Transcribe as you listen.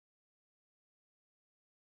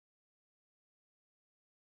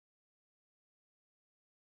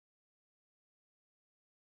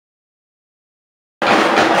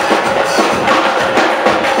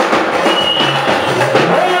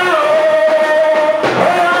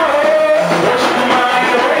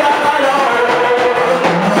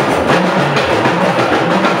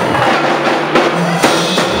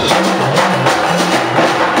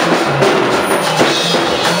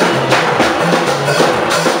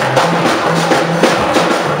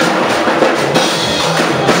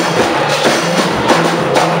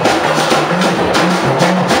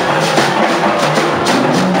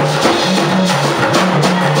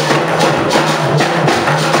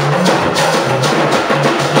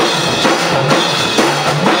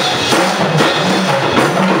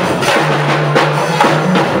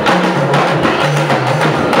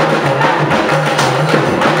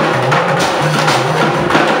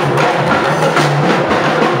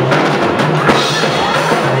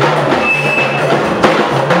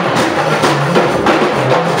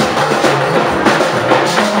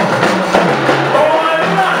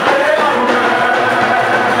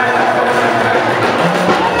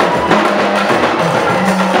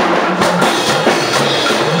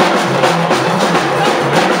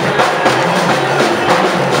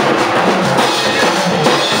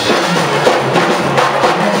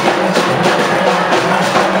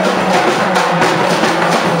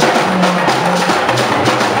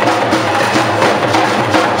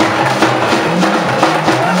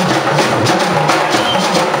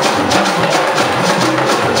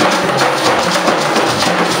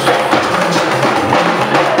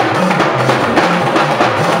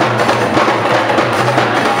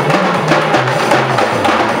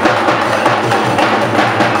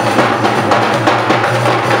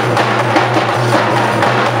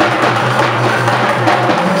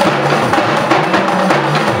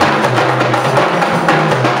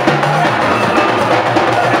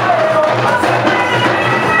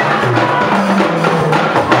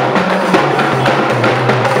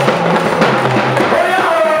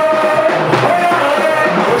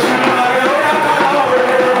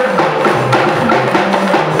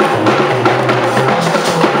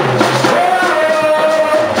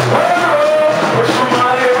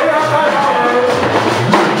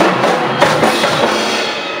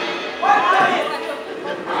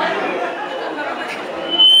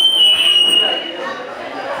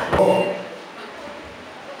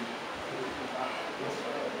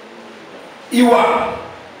Iwa,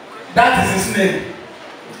 that is his name.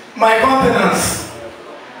 My countenance,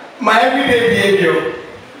 my everyday behavior.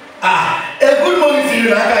 A good morning to you,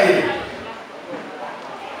 Lakaye. Good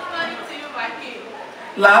morning to you, my king.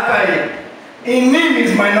 Lakaye, in name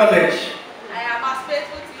is my knowledge. I am as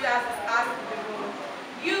faithful to you as is asked to the world.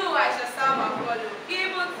 You I shall serve and follow,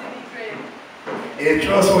 even to the grave. A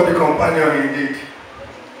trustworthy companion indeed.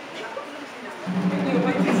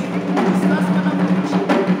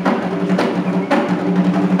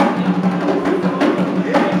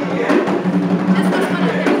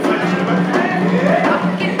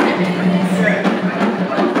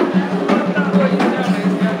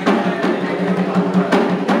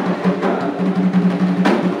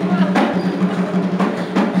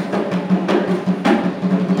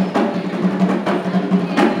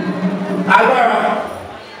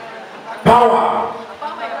 Power.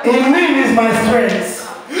 In him is my strength.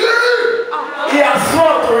 He has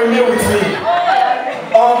sworn to remain with me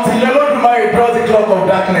until the Lord Almighty draws the cloak of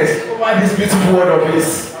darkness over this beautiful word of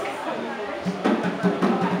his.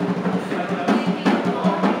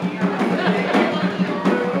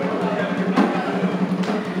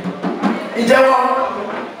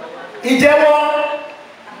 Ijewo,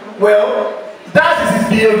 well, that is his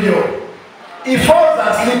behavior. He falls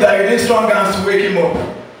asleep that you need strong hands to wake him up.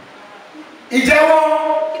 Ijewo,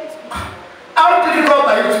 how difficult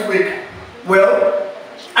are you to wake? Well,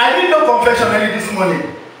 I did no confession early this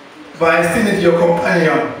morning, but I still need your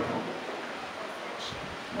companion.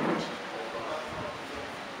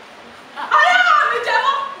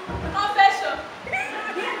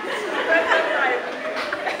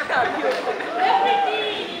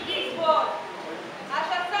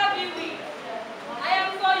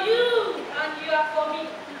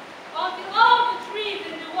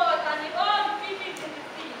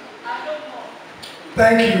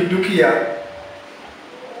 Thank you, Dukia.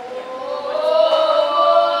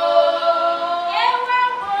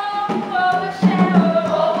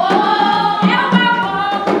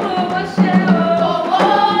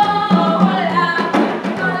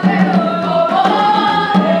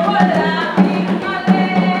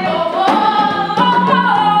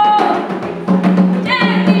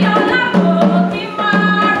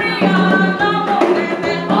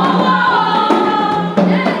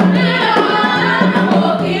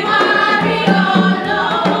 Maria.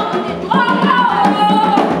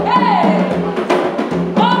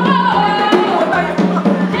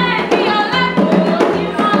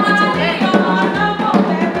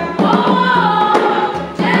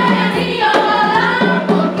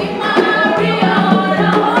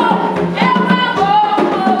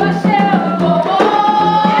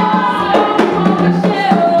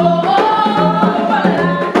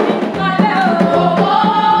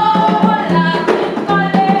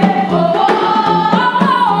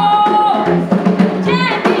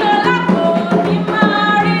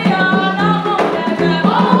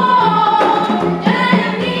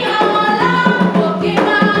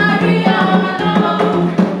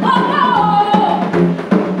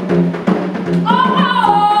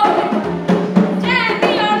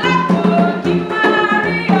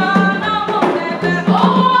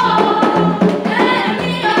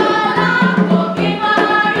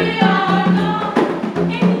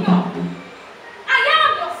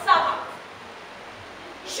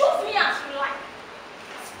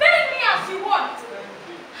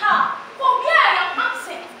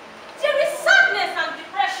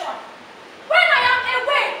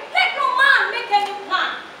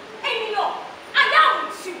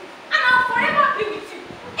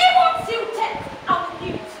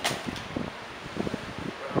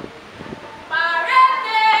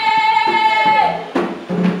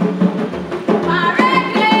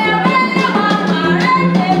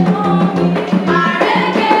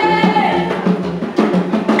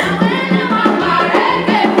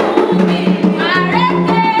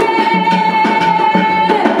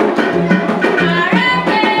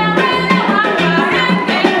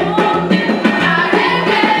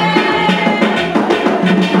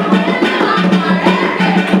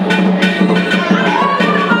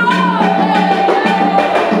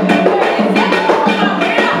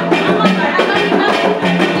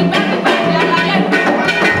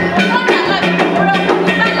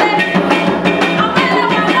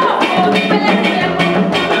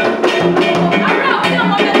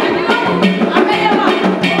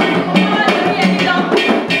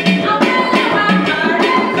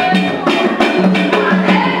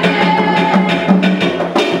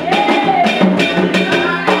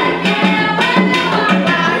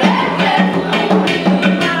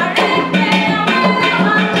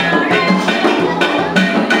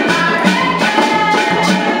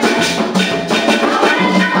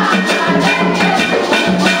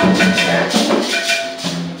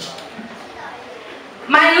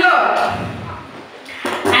 God,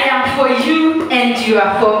 I am for you and you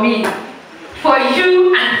are for me. For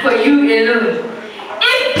you and for you alone.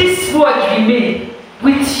 If this world remain,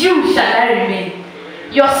 with you shall I remain.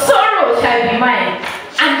 Your sorrow shall be mine,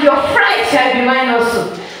 and your fright shall be mine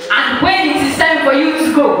also. And when it is time for you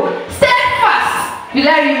to go, steadfast will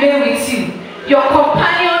I remain with you, your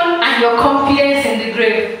companion and your confidence in the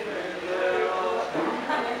grave.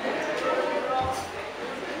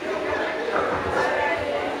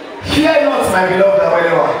 Fear not, my beloved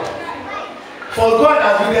Awelewa, for God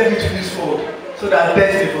has given me to this world, so that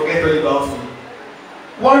death may forget all about me.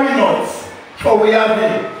 Worry not, for we have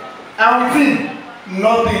him, and with him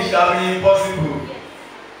nothing shall be impossible.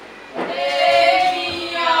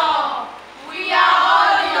 Eniyan, we are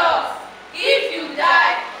all yours. If you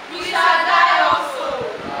die, we shall die also.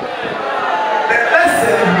 Let's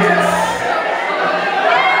celebrate.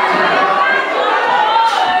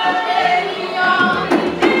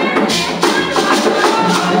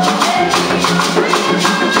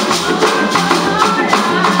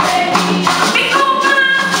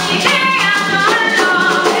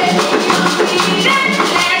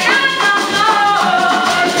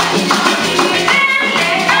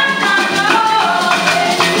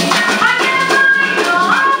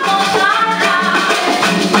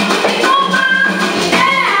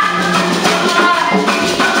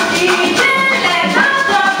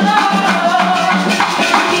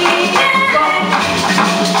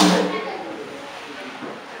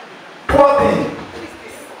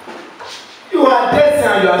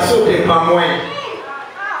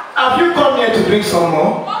 Have you come here to drink some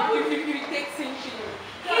more? What will you irritate thinking?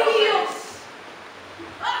 Idiots!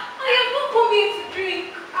 I am not coming to drink.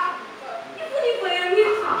 Even if I am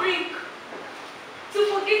here to drink, to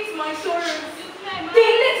forget my sorrows,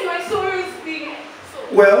 then let my sorrows be.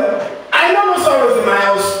 Well, I know no sorrows in my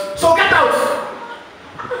house, so get out!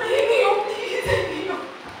 Eniyan, please, Eniyan.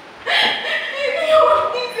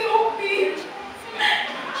 Eniyan, please help me.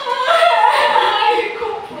 I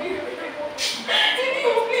come for you.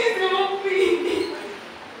 Eniyan, please help me.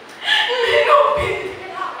 Help me.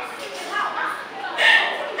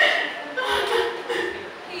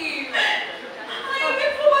 I am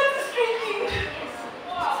been forward to drinking.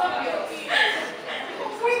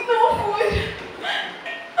 With no food.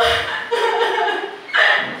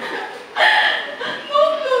 No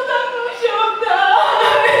clothes and no shelter.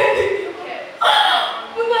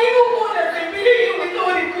 But I know more that I really you with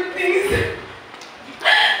all the good things.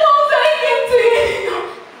 Once I came to you,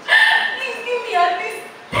 please give me at least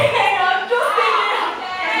 10 naira, just 10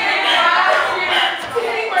 naira. To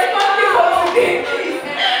make my family holiday, please.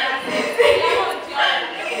 Please,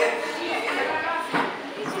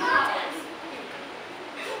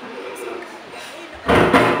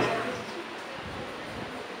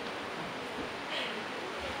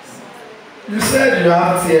 You said you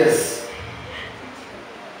have tears.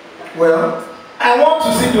 Well, I want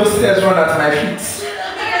to see those tears run at my feet.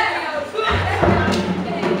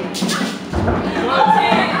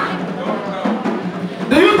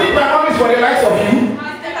 Do you think my mom is for the likes of you?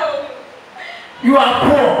 You are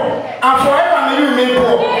poor, and forever may you remain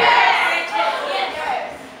poor.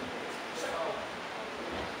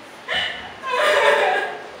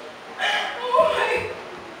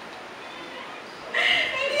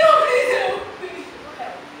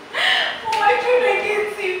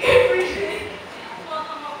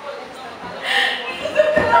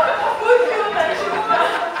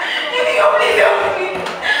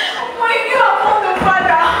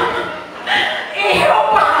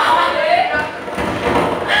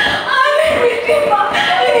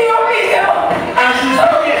 Eniyan,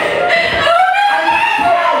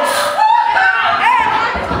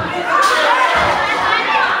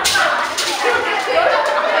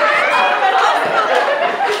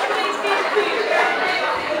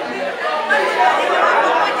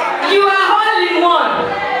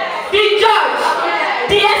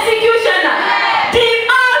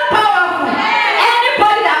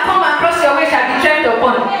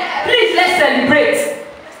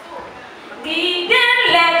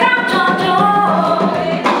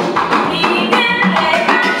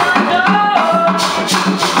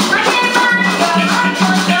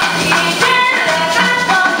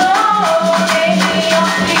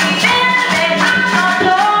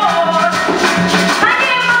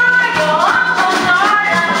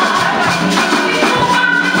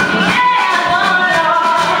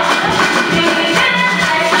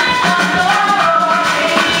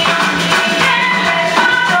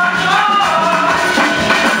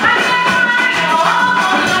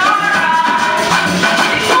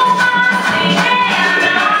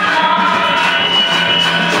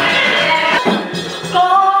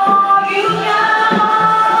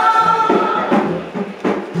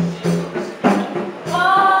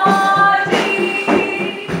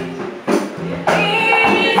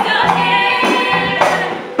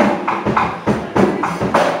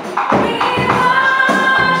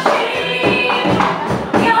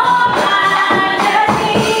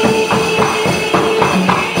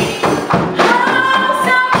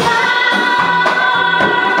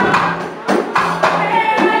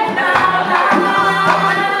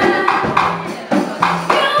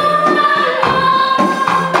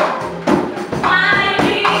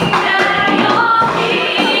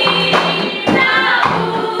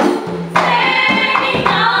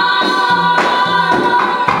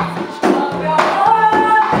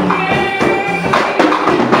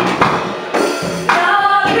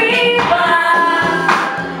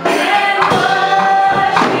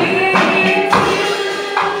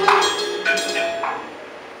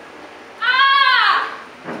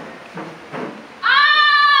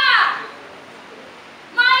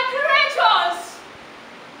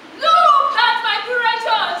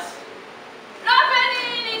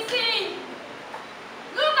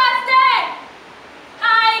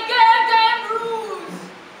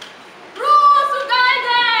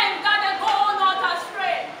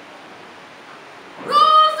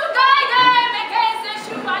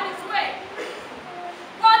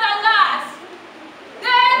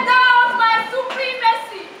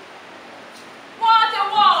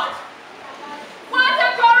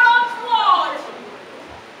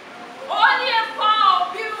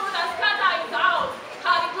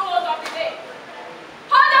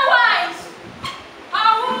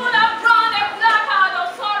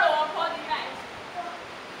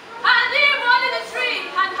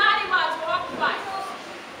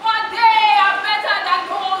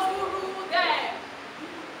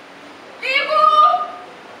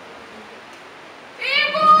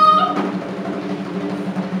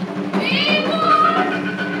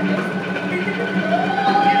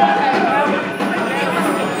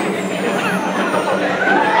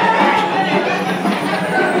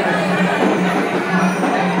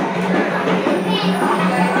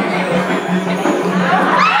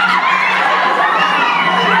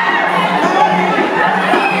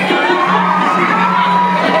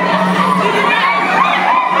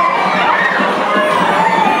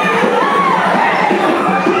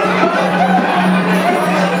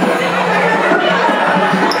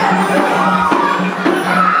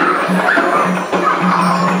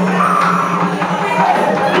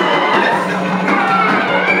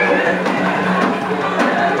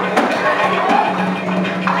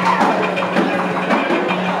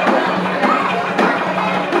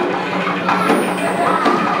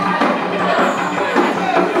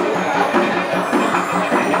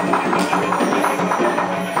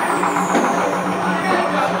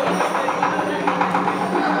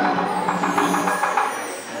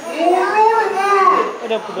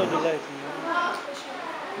 put on the light.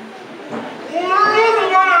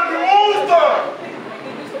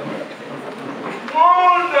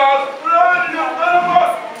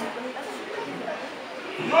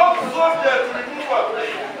 Not subject to removal.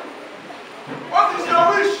 What is your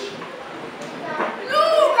wish?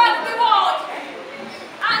 Look at the world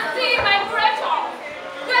and see my creator.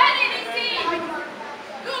 Where did he see?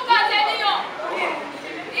 Look at Eniyan.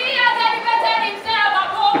 He has elevated himself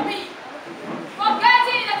above me,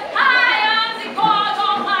 forgetting that I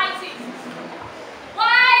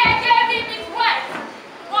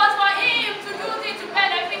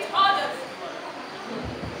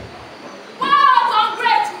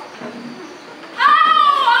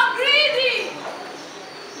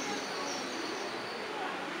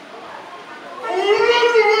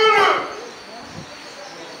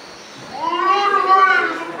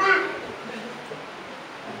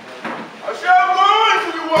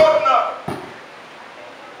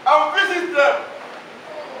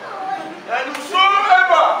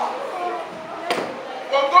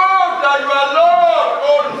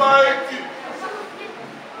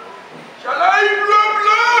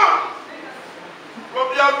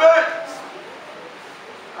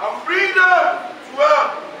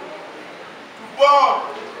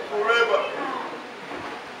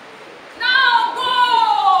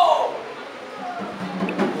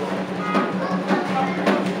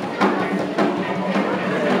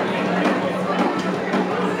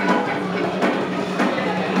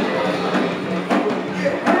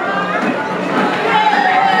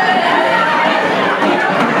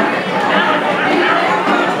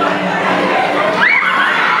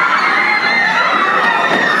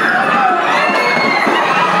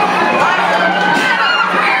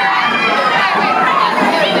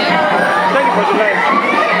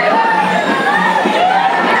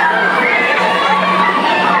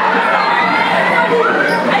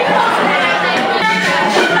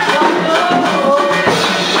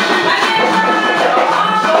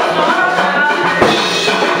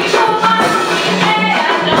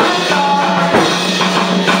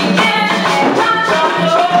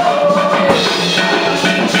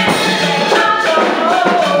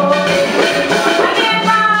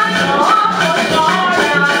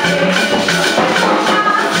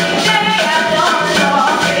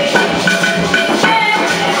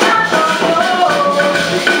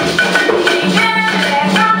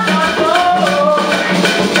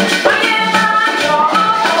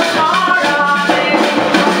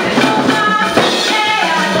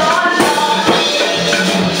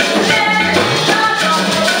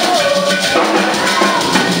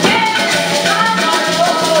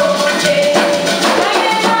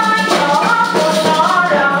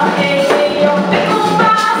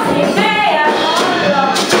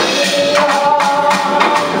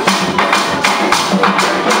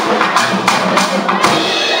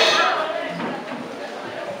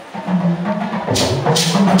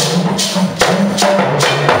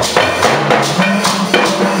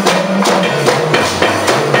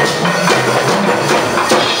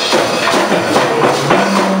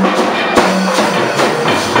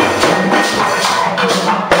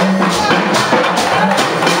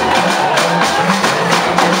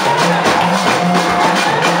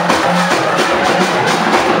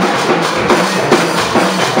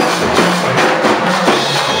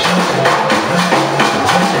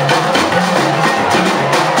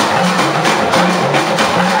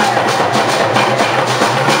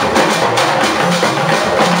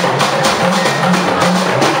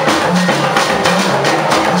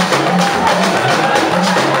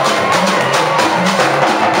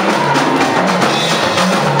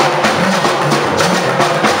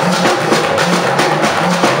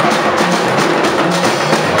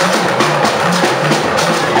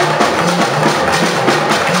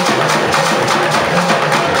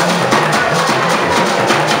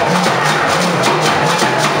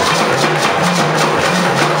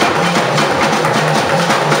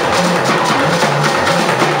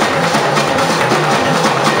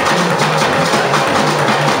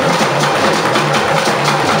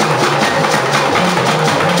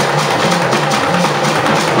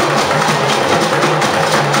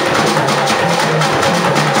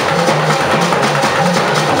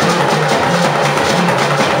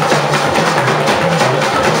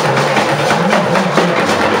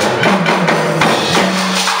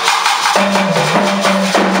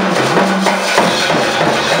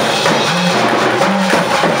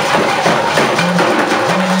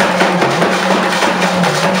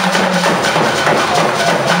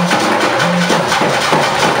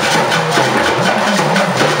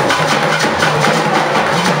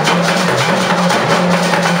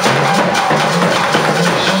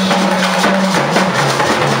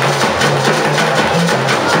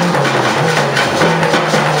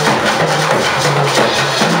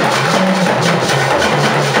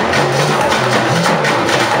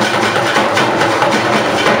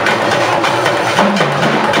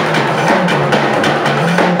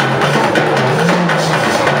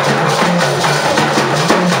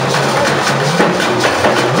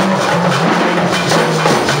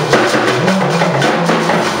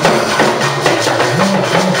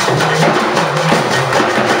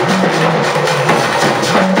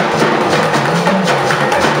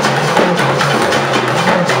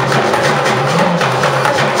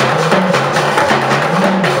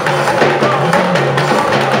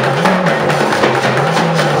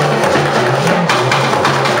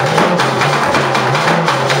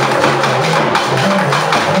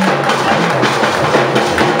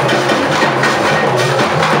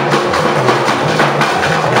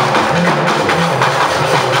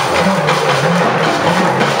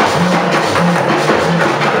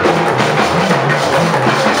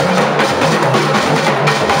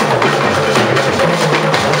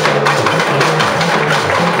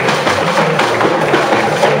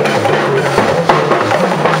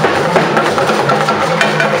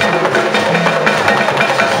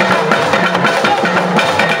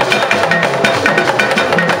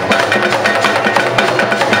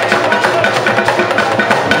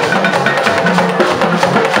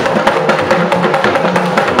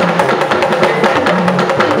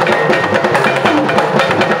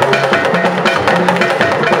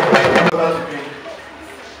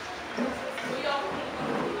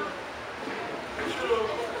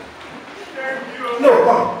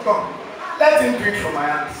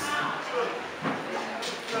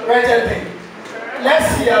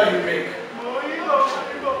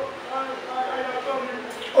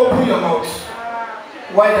Open your mouth.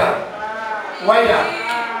 Wider. Wider.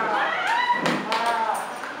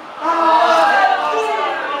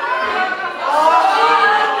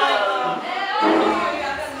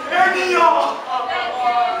 Eniyan,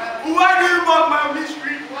 why do you mock my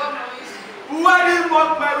mystery? Why do you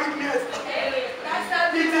mock my weakness?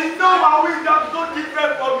 It is not my weakness that is so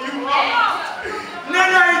different from you.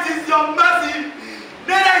 Neither it is your mercy,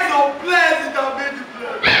 neither is your blessing that made you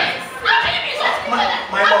blessed.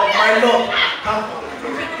 My lord, calm down.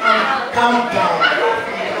 Calm down.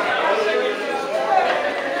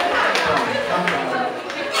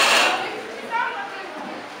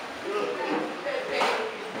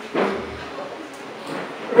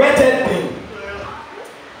 Wretched thing.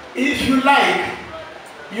 If you like,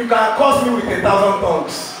 you can curse me with 1,000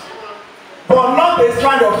 tongues, but not a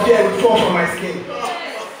strand of hair will fall from my skin.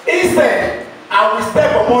 Instead, I will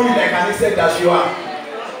step upon you like an insect that you are.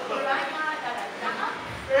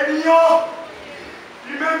 Eniyan,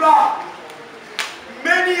 remember,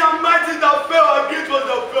 many and mighty that fell and great was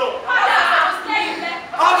that fell.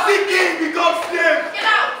 And the king become slave,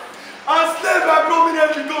 and slave by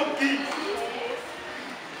prominence become king.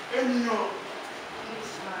 Eniyan,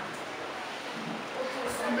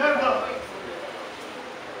 remember.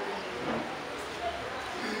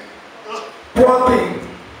 Poor thing,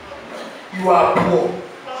 you are poor,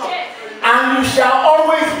 and you shall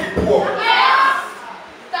always be poor.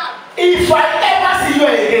 If I ever see you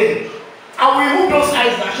again, I will remove those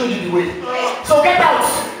eyes that showed you the way. So get out!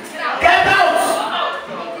 Get out!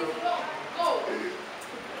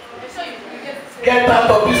 Get out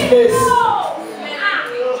of this place!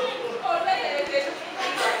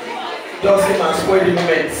 Just came and spoil the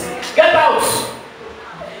moment. Get out!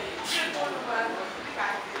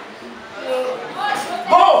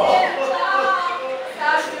 Go!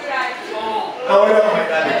 I went up my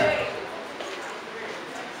daddy.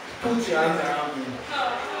 Put your hands around me.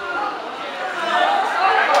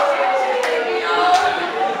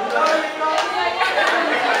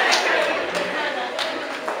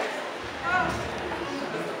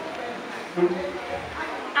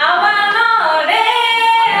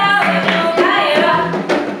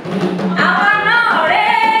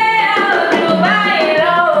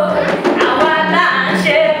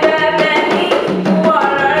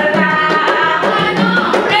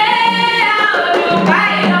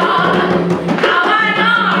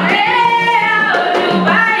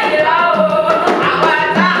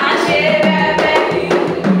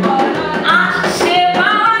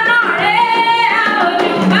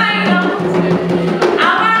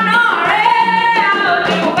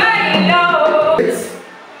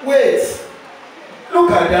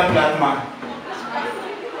 That black man.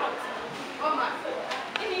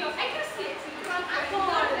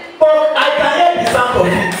 But I can hear the sound of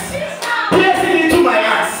it. Piercing into my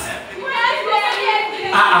ass.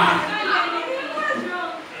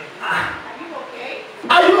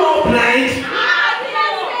 Are you all blind?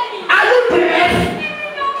 Are you deaf?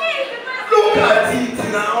 Look at it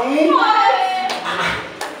now.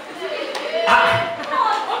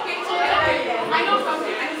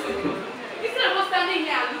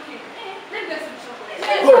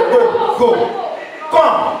 Go.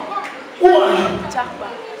 Come. Who are you?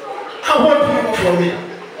 And what do you want from me?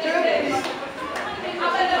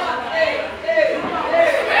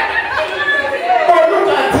 Oh, look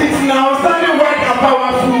at it now, standing white and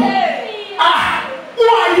powerful. Who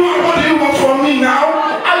are you and what do you want from me now?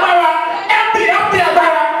 Abara, empty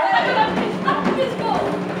Abara.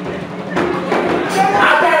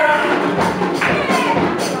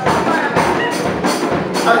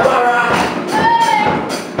 Abara.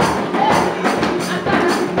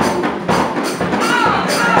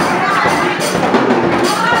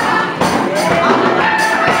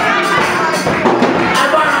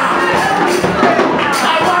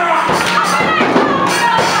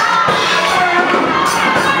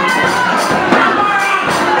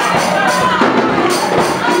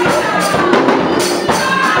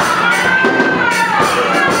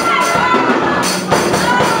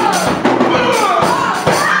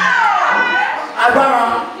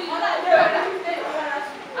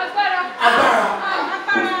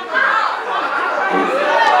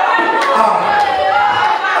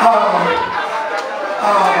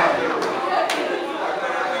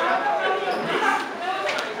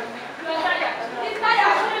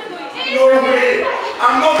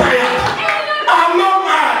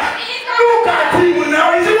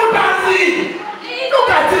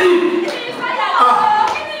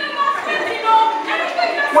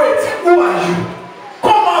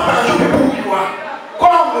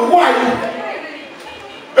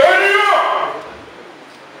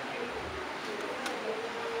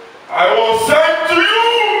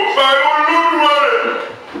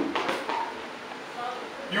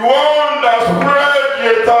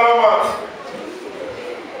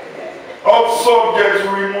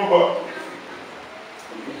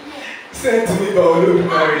 Send to me by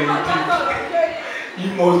Olodumare. You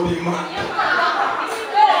must be mad.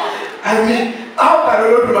 I mean, how can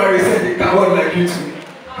Olodumare send a coward like you to me?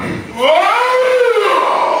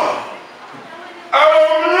 I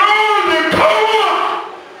am not the coward.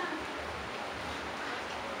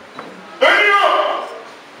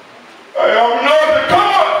 I am not the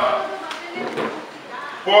coward.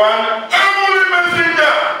 For an heavenly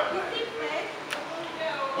messenger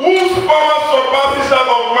whose power surpasses that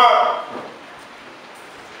of man.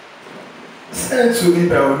 Send to me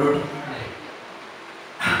by Olodumare.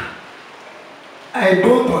 I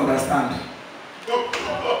don't understand.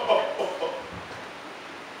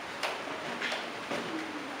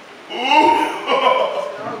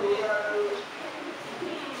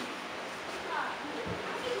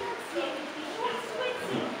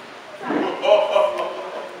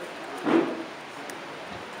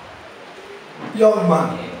 Young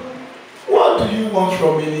man, what do you want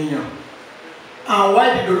from Eniyan? And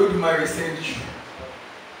why did Olodumare send you?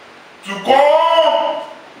 To come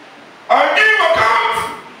and give account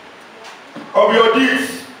of your deeds.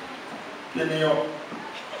 Eniyan.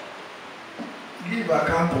 Give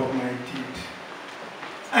account of my deed.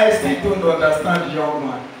 I still don't understand, young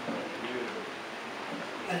man.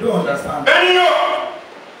 I don't understand. Eniyan,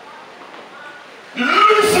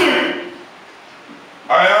 listen.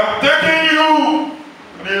 I am taking you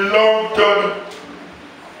on a long journey.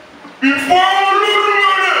 Before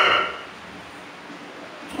Olodumare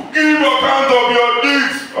to give account of your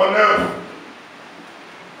deeds on earth.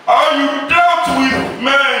 How you dealt with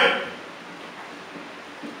men.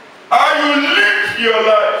 How you lived your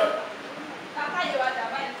life.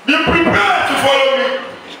 Be prepared to follow me.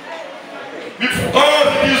 Because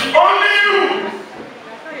it is only you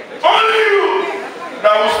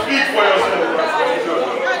that will speak for yourself.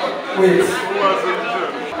 Wait.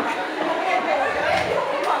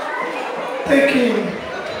 Take him.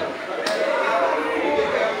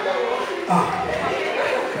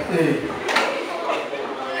 Hey.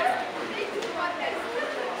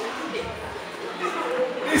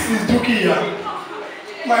 This is Dukiya.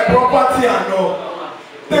 My property and all.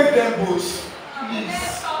 Take them both.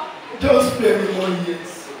 Please. Just spare me 1 year.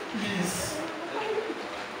 Please.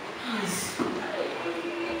 Please.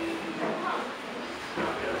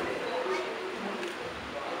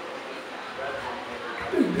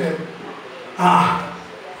 Take them. How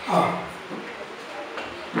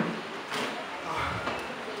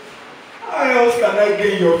else can I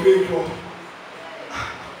gain your favor?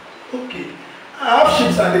 Okay. I have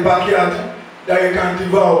sheep at the backyard that you can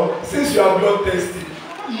devour. Since you are bloodthirsty,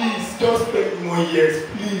 please just spare me 1 year,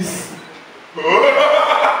 please.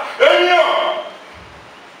 Eniyan,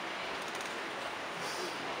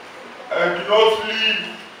 I do not live.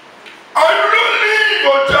 I do not live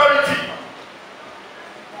on charity.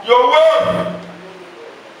 Your wealth,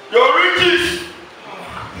 your riches,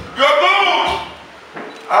 your gold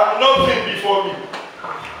are nothing before me.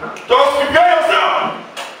 Just prepare yourself.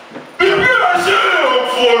 Prepare yourself and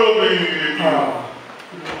follow me.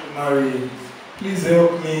 Mary, please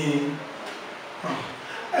help me.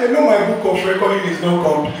 I know my book of recording is not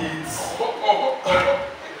complete.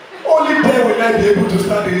 Only then will I be able to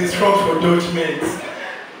stand in his front for judgment.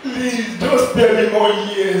 Please, just spare me 1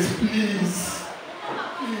 year, please.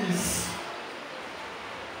 Please.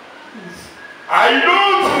 Please. I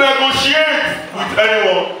don't negotiate with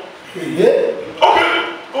anyone. Yeah?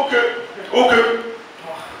 Okay.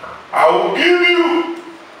 I will give you.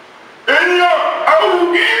 Eniyan, I will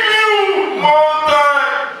give you more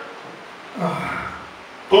time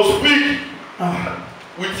to speak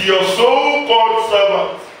with your so-called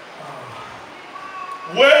servant.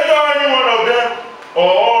 Whether any one of them or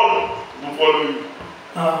all will follow you.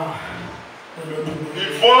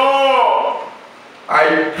 Before I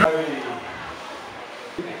pray.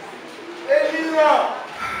 Eniyan,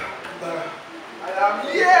 I am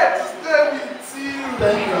here to stay with you.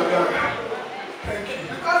 Thank you, Aga. Thank you.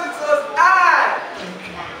 Because it was I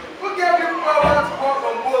who gave you power to walk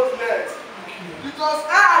on both legs. It was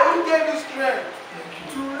I who gave you strength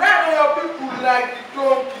to ride on your people like the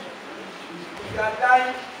donkey. If you are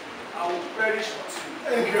dying, I will perish with you.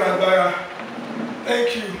 Thank you, Aga. Thank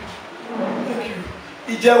you. Thank you.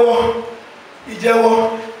 Ijewo.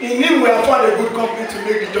 In him we have found a good company to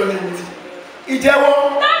make the journey with. Ijewo.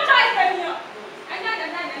 Don't try to tell me.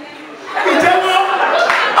 Ijewo.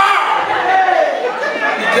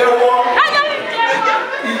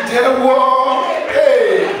 Ijewo.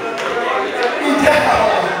 Hey. Ijewo.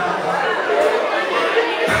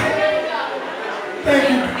 Thank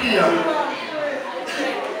you, Dukiya.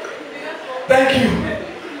 Thank you.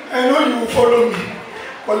 I know you will follow me,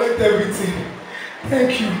 but collect everything.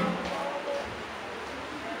 Thank you.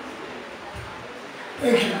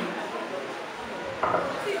 Thank you.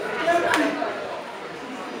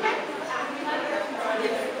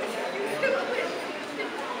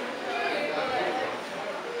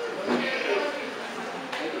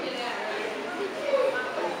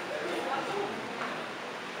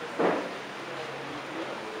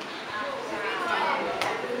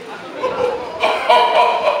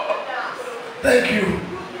 Thank you.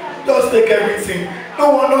 Just take everything.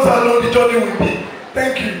 No one knows how long the journey will be.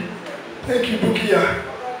 Thank you. Thank you, Bukia.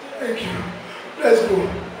 Thank you. Let's go.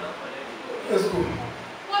 Let's go.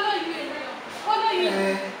 Follow you, Eniyan. Follow you.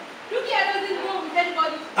 Bukia doesn't go with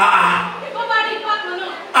anybody. Nobody back or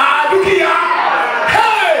not. Bukia!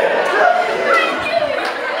 Hey!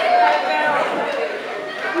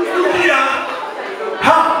 Bukia!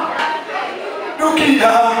 Ha!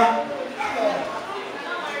 Bukia!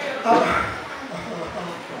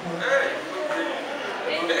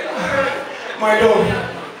 My dog.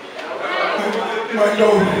 My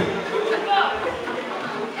dog.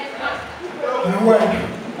 My wife.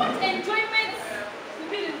 What enjoyment will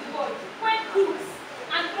be in the world when goods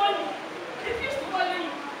and money refuse to follow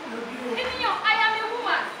you? Eniyan, I am a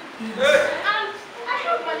woman. And I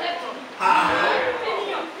have my life on you.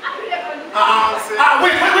 Eniyan, I will never look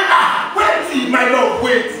Wait, my love,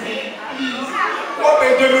 wait. Please. What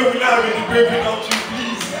enjoyment will I have in the grave without you,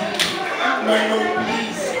 please? My love,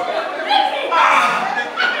 please.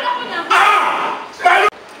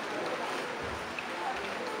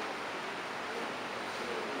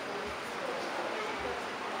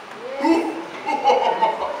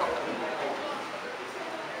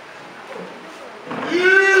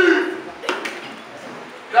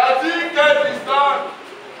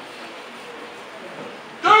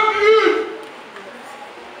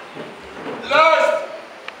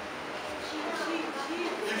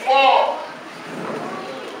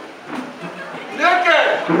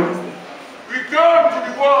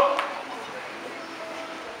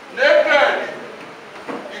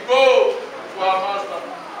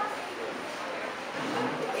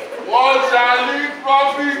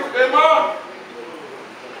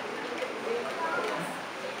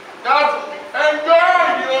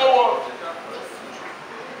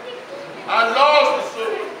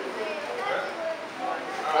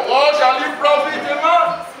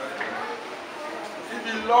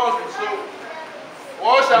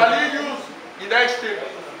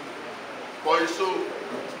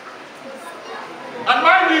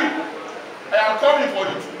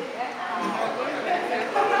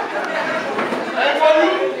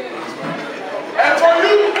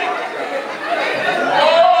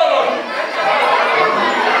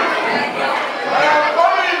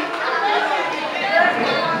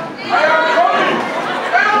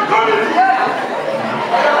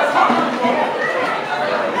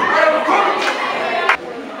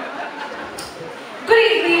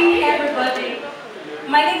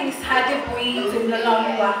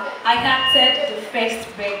 I acted the first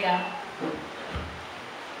beggar.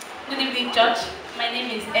 Good evening, church. My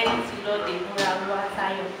name is Eniyan.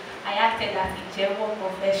 I acted as a Jehovah's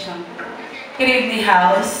profession. Good evening,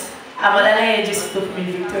 house. I'm Adalaye Joseph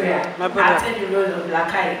Victoria. I acted the role of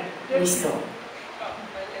Lakai, wisdom.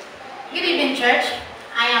 Good evening, church.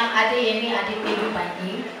 I am Adeyemi Adepeju by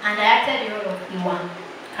name, and I acted the role of Iwan,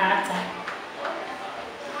 character.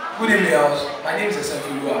 Good evening, house. My name is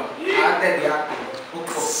Esefulua. I acted the actor.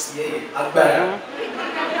 Agbara.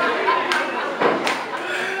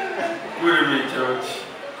 Good evening, church.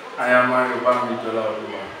 I am Ayobami Jola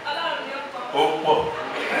Oduma. Opo.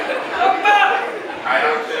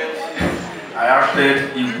 I acted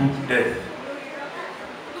in book death.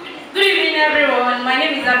 Good evening, everyone. My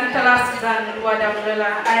name is Abitola Susan Wadamula.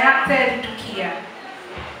 I acted Dukia.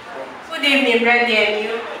 Good evening, Brandy and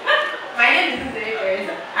you. My name is Zayers.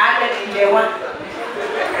 I acted in J1.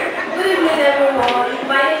 Good evening, everyone.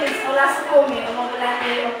 My name is Olaskomi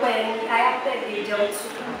Omolade Okweni. I acted in J2.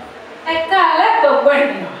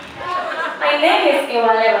 My name is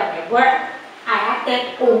Ewalewa. I acted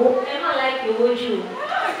O. I don't like you.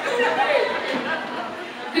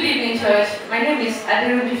 Good evening, church. My name is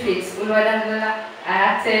Aderubi Faith Uluwadamula. I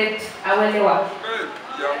acted Awelewa.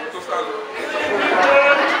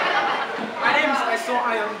 My name is Eson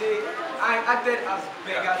Ayomde. I acted as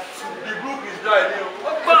beggar too. The group is right here.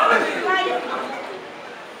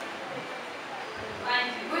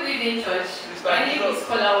 Good evening, church. My name is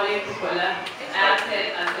Kolawole Kukola. I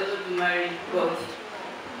acted as Olodumare God.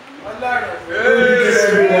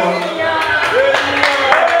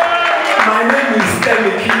 My name is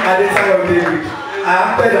Emeki Adesanya David. I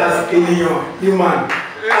acted as Eniyan, human.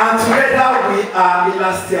 And together we are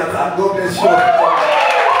Elas Theatre. God bless you.